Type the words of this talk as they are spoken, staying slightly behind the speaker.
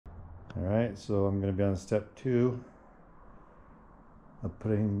Alright, so I'm going to be on step 2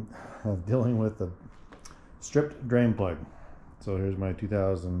 of dealing with the stripped drain plug. So here's my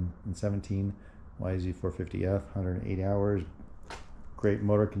 2017 YZ450f, 108 hours, great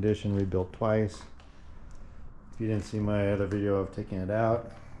motor condition, rebuilt twice. If you didn't see my other video of taking it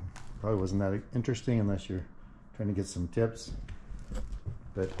out, probably wasn't that interesting unless you're trying to get some tips,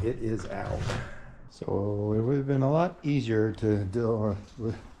 but it is out. So it would have been a lot easier to deal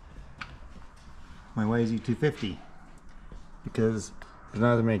with my YZ250 because there's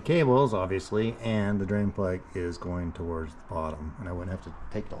not as many cables, obviously, and the drain plug is going towards the bottom, and I wouldn't have to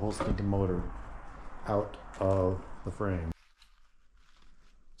take the whole stinking motor out of the frame.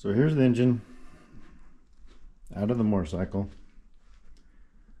 So here's the engine out of the motorcycle.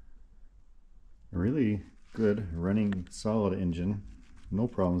 A really good running solid engine, no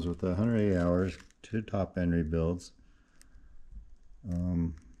problems with the 108 hours, 2 top end rebuilds,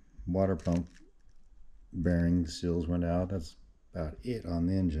 water pump bearing seals went out. That's about it on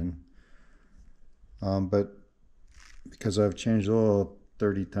the engine. But because I've changed oil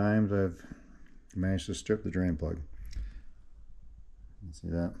 30 times, I've managed to strip the drain plug. You see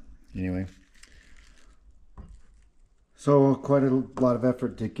that? Anyway, so quite a lot of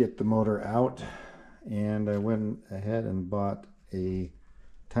effort to get the motor out, and I went ahead and bought a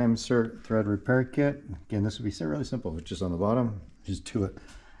Time-Sert thread repair kit. Again, this would be really simple. It's just on the bottom, just do it.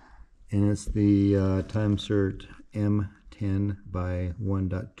 And it's the Time-Sert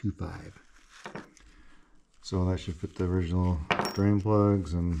M10x1.25. So that should fit the original drain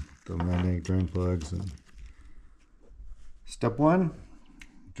plugs and the magnetic drain plugs. And step 1,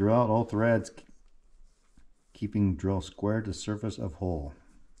 drill out all threads, keeping drill square to surface of hole.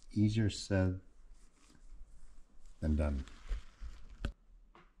 Easier said than done.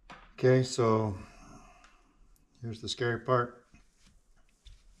 Okay, so here's the scary part,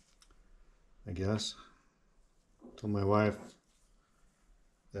 I guess. I told my wife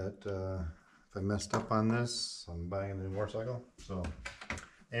that if I messed up on this, I'm buying a new motorcycle. So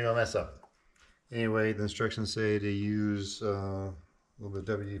maybe I'll mess up. Anyway, the instructions say to use a little bit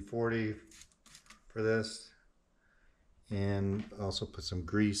of WD-40 for this, and also put some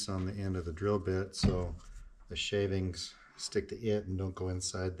grease on the end of the drill bit so the shavings stick to it and don't go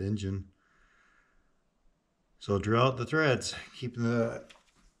inside the engine. So drill out the threads, keeping the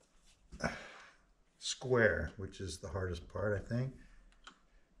square, which is the hardest part, I think.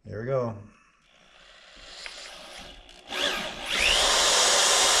 There we go.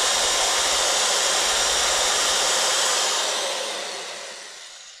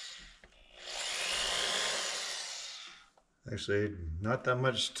 Actually, not that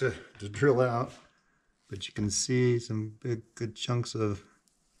much to drill out, but you can see some good chunks of,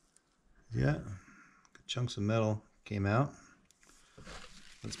 good chunks of metal came out.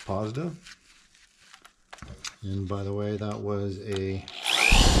 That's positive. And by the way, that was a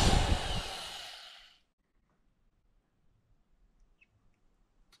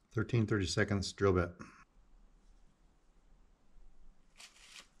 13/32 drill bit.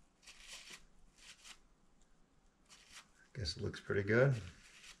 Guess it looks pretty good.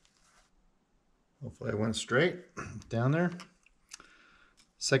 Hopefully I went straight down there.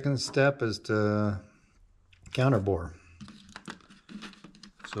 Second step is to counterbore.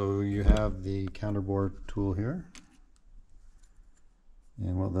 So you have the counterbore tool here,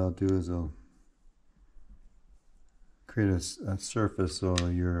 and what they'll do is they'll create a surface so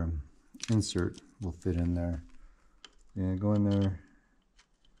your insert will fit in there. And go in there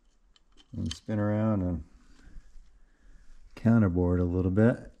and spin around and counterbore it a little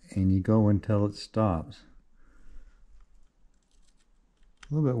bit, and you go until it stops.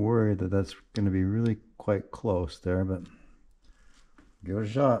 A little bit worried that that's going to be really quite close there, but give it a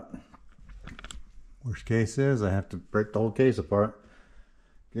shot. Worst case is I have to break the whole case apart.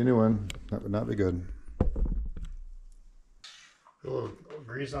 Get a new one. That would not be good. A little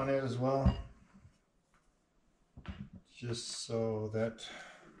grease on it as well, just so that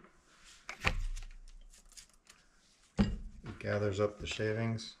it gathers up the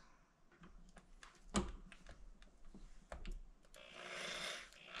shavings.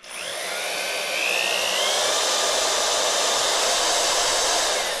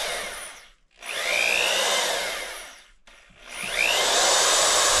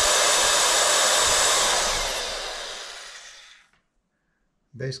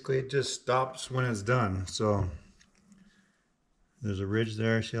 Basically, it just stops when it's done. So there's a ridge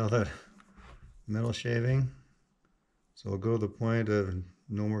there. See all that metal shaving? So we'll go to the point of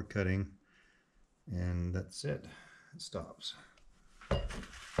no more cutting, and that's it. It stops.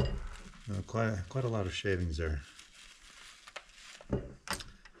 Quite a lot of shavings there.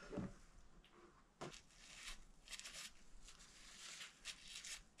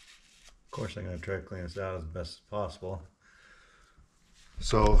 course, I'm going to try to clean this out as best as possible.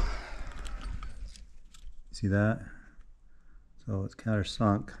 So, see that? So it's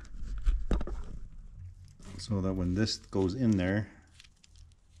countersunk, so that when this goes in there,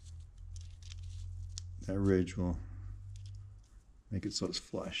 that ridge will make it so it's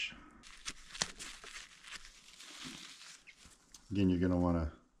flush. Again, you're going to want to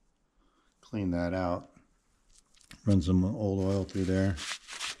clean that out. Run some old oil through there.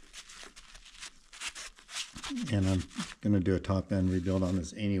 And I'm going to do a top end rebuild on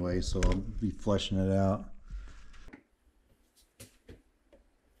this anyway, so I'll be flushing it out.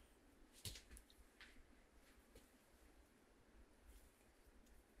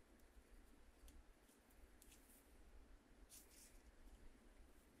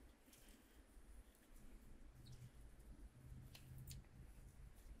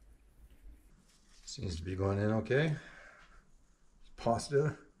 Seems to be going in okay. It's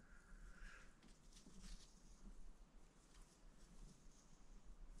positive.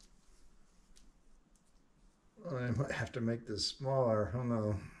 I might have to make this smaller. Oh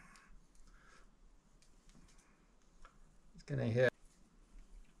no. It's gonna hit.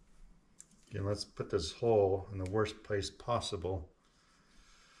 Okay, let's put this hole in the worst place possible.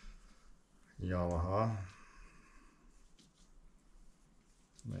 Yamaha.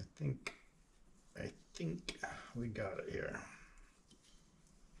 And I think we got it here.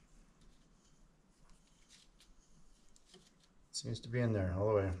 Seems to be in there all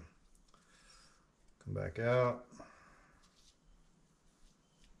the way. Come back out.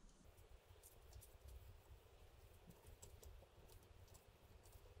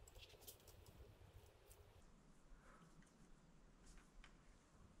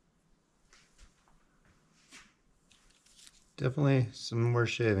 Definitely some more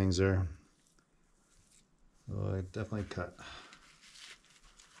shavings there. So I definitely cut.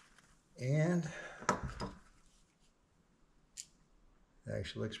 And it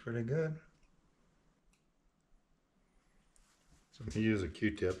actually looks pretty good. So I'm going to use a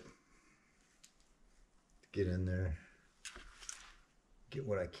Q-tip to get in there, get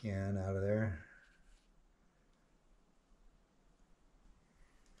what I can out of there.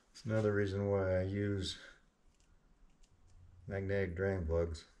 It's another reason why I use magnetic drain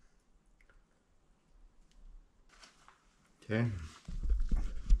plugs. Okay.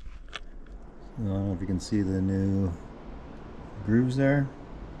 I don't know if you can see the new grooves there.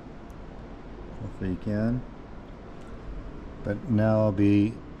 Hopefully you can. But now I'll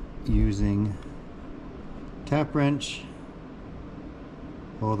be using tap wrench,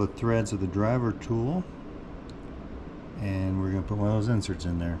 all the threads of the driver tool, and we're going to put one of those inserts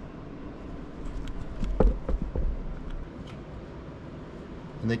in there.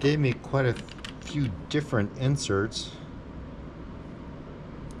 And they gave me quite a few different inserts.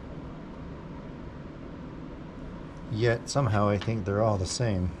 Yet somehow I think they're all the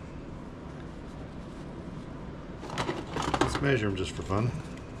same. Let's measure them just for fun.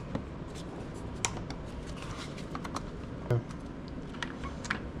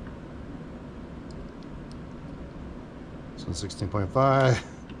 So 16.5.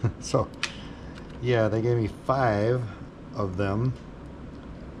 So yeah, they gave me 5 of them,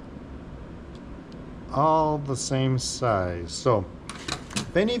 all the same size. So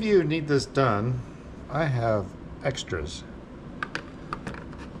if any of you need this done, I have extras.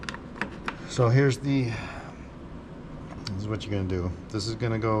 So this is what you're going to do. This is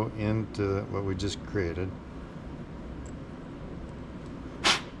going to go into what we just created,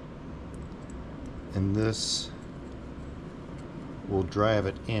 and this will drive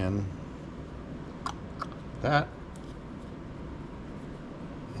it in that,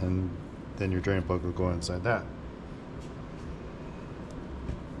 and then your drain plug will go inside that.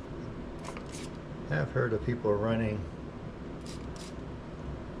 I've heard of people running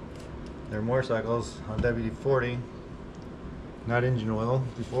their motorcycles on WD-40, not engine oil,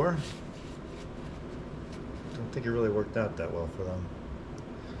 before. Don't think it really worked out that well for them.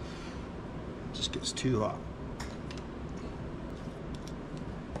 It just gets too hot.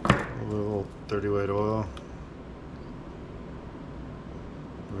 A little 30 weight oil.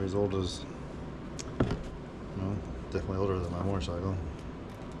 We're as old as, well, definitely older than my motorcycle.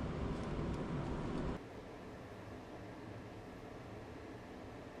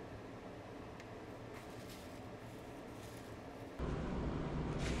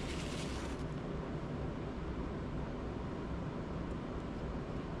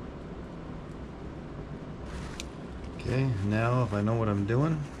 Okay, now if I know what I'm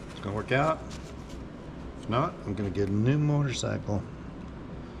doing, it's gonna work out. If not, I'm gonna get a new motorcycle.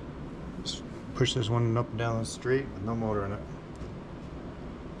 Just push this one up and down the street with no motor in it.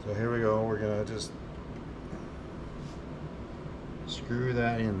 So So here we go, we're gonna just screw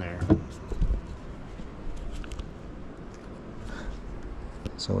that in there.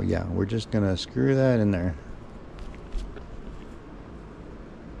 So yeah, we're just gonna screw that in there.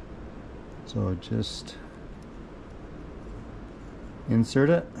 So just insert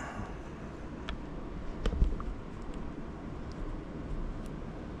it.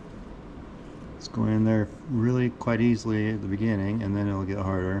 It's going in there really quite easily at the beginning, and then it'll get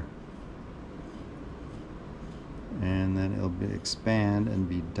harder. And then it'll expand and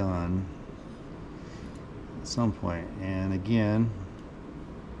be done at some point. And again,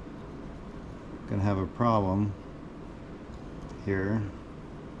 gonna have a problem here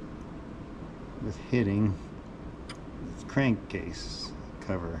with hitting the crankcase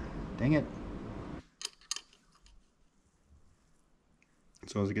cover. Dang it.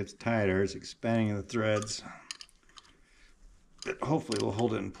 So as it gets tighter, it's expanding the threads that hopefully will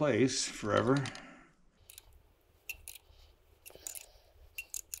hold it in place forever.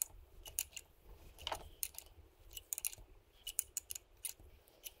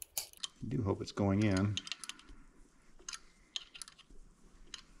 I do hope it's going in.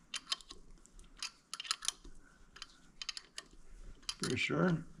 Pretty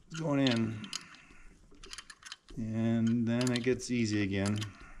sure it's going in. And then it gets easy again.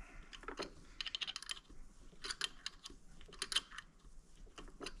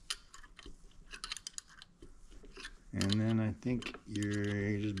 And then I think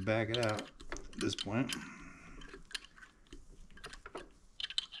you just back it out at this point.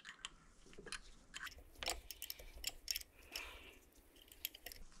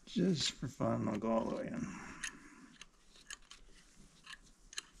 Just for fun, I'll go all the way in.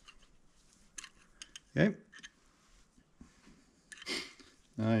 Okay.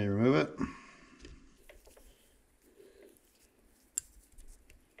 Now you remove it.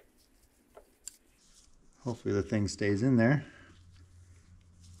 Hopefully the thing stays in there.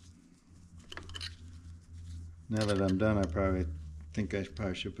 Now that I'm done, I think I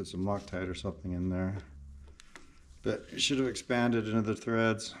probably should put some Loctite or something in there. But it should have expanded into the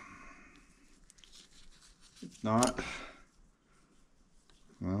threads. If not,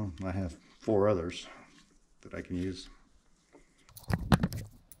 well, I have 4 others that I can use.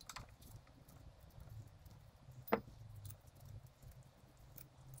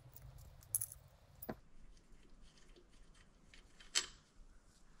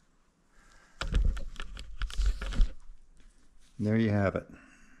 There you have it.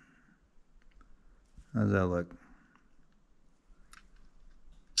 How does that look?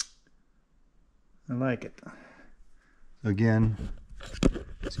 I like it. Again,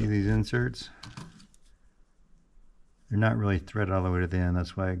 see these inserts? They're not really threaded all the way to the end.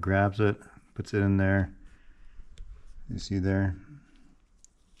 That's why it grabs it, puts it in there. You see there?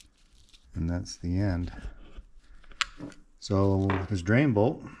 And that's the end. So this drain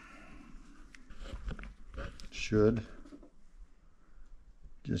bolt should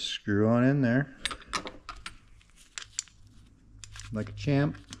just screw on in there like a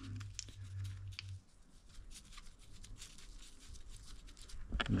champ.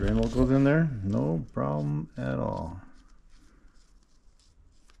 The drain bolt goes in there, no problem at all.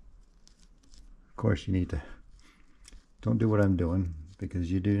 Of course, you need to, don't do what I'm doing,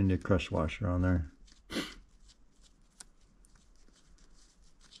 because you do need a crush washer on there.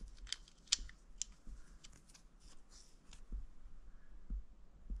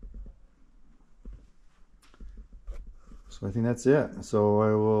 So I think that's it. So I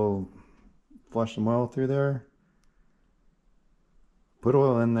will flush some oil through there, put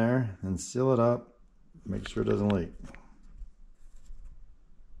oil in there, and seal it up, make sure it doesn't leak.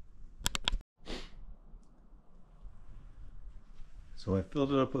 So I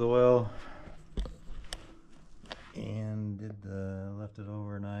filled it up with oil and left it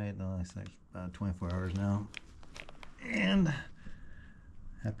overnight. No, it's like about 24 hours now. And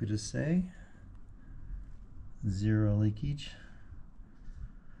happy to say, 0 leakage.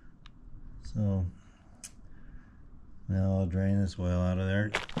 So now I'll drain this oil out of there,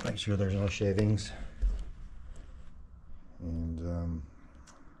 make sure there's no shavings, and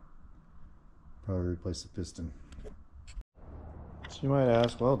probably replace the piston. So you might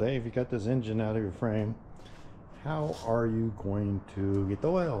ask, well, Dave, you got this engine out of your frame, how are you going to get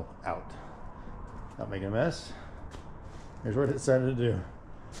the oil out? Not making a mess? Here's what I decided to do.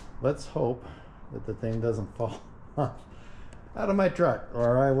 Let's hope that the thing doesn't fall out of my truck,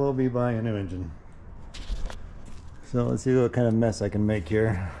 or I will be buying a new engine. So let's see what kind of mess I can make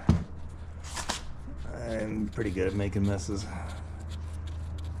here. I'm pretty good at making messes.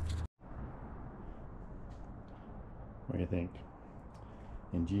 What do you think?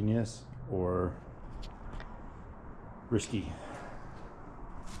 ingenious or risky.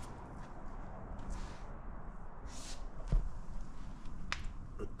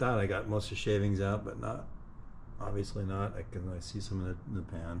 Thought I got most of the shavings out, but not, obviously not. I see some in the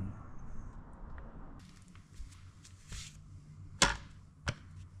pan.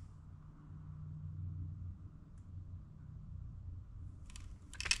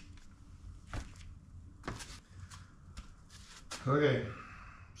 Okay,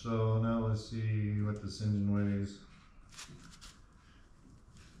 so now let's see what this engine weighs.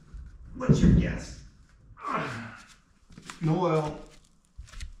 What's your guess? No oil.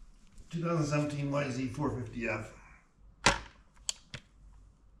 2017 YZ450f.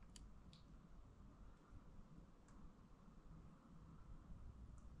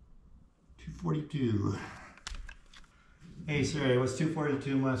 242. Hey Siri, what's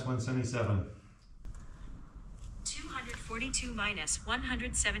 242 minus 177? 242 minus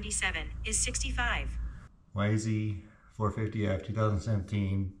 177 is 65. YZ450f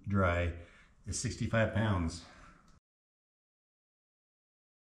 2017 dry is 65 pounds.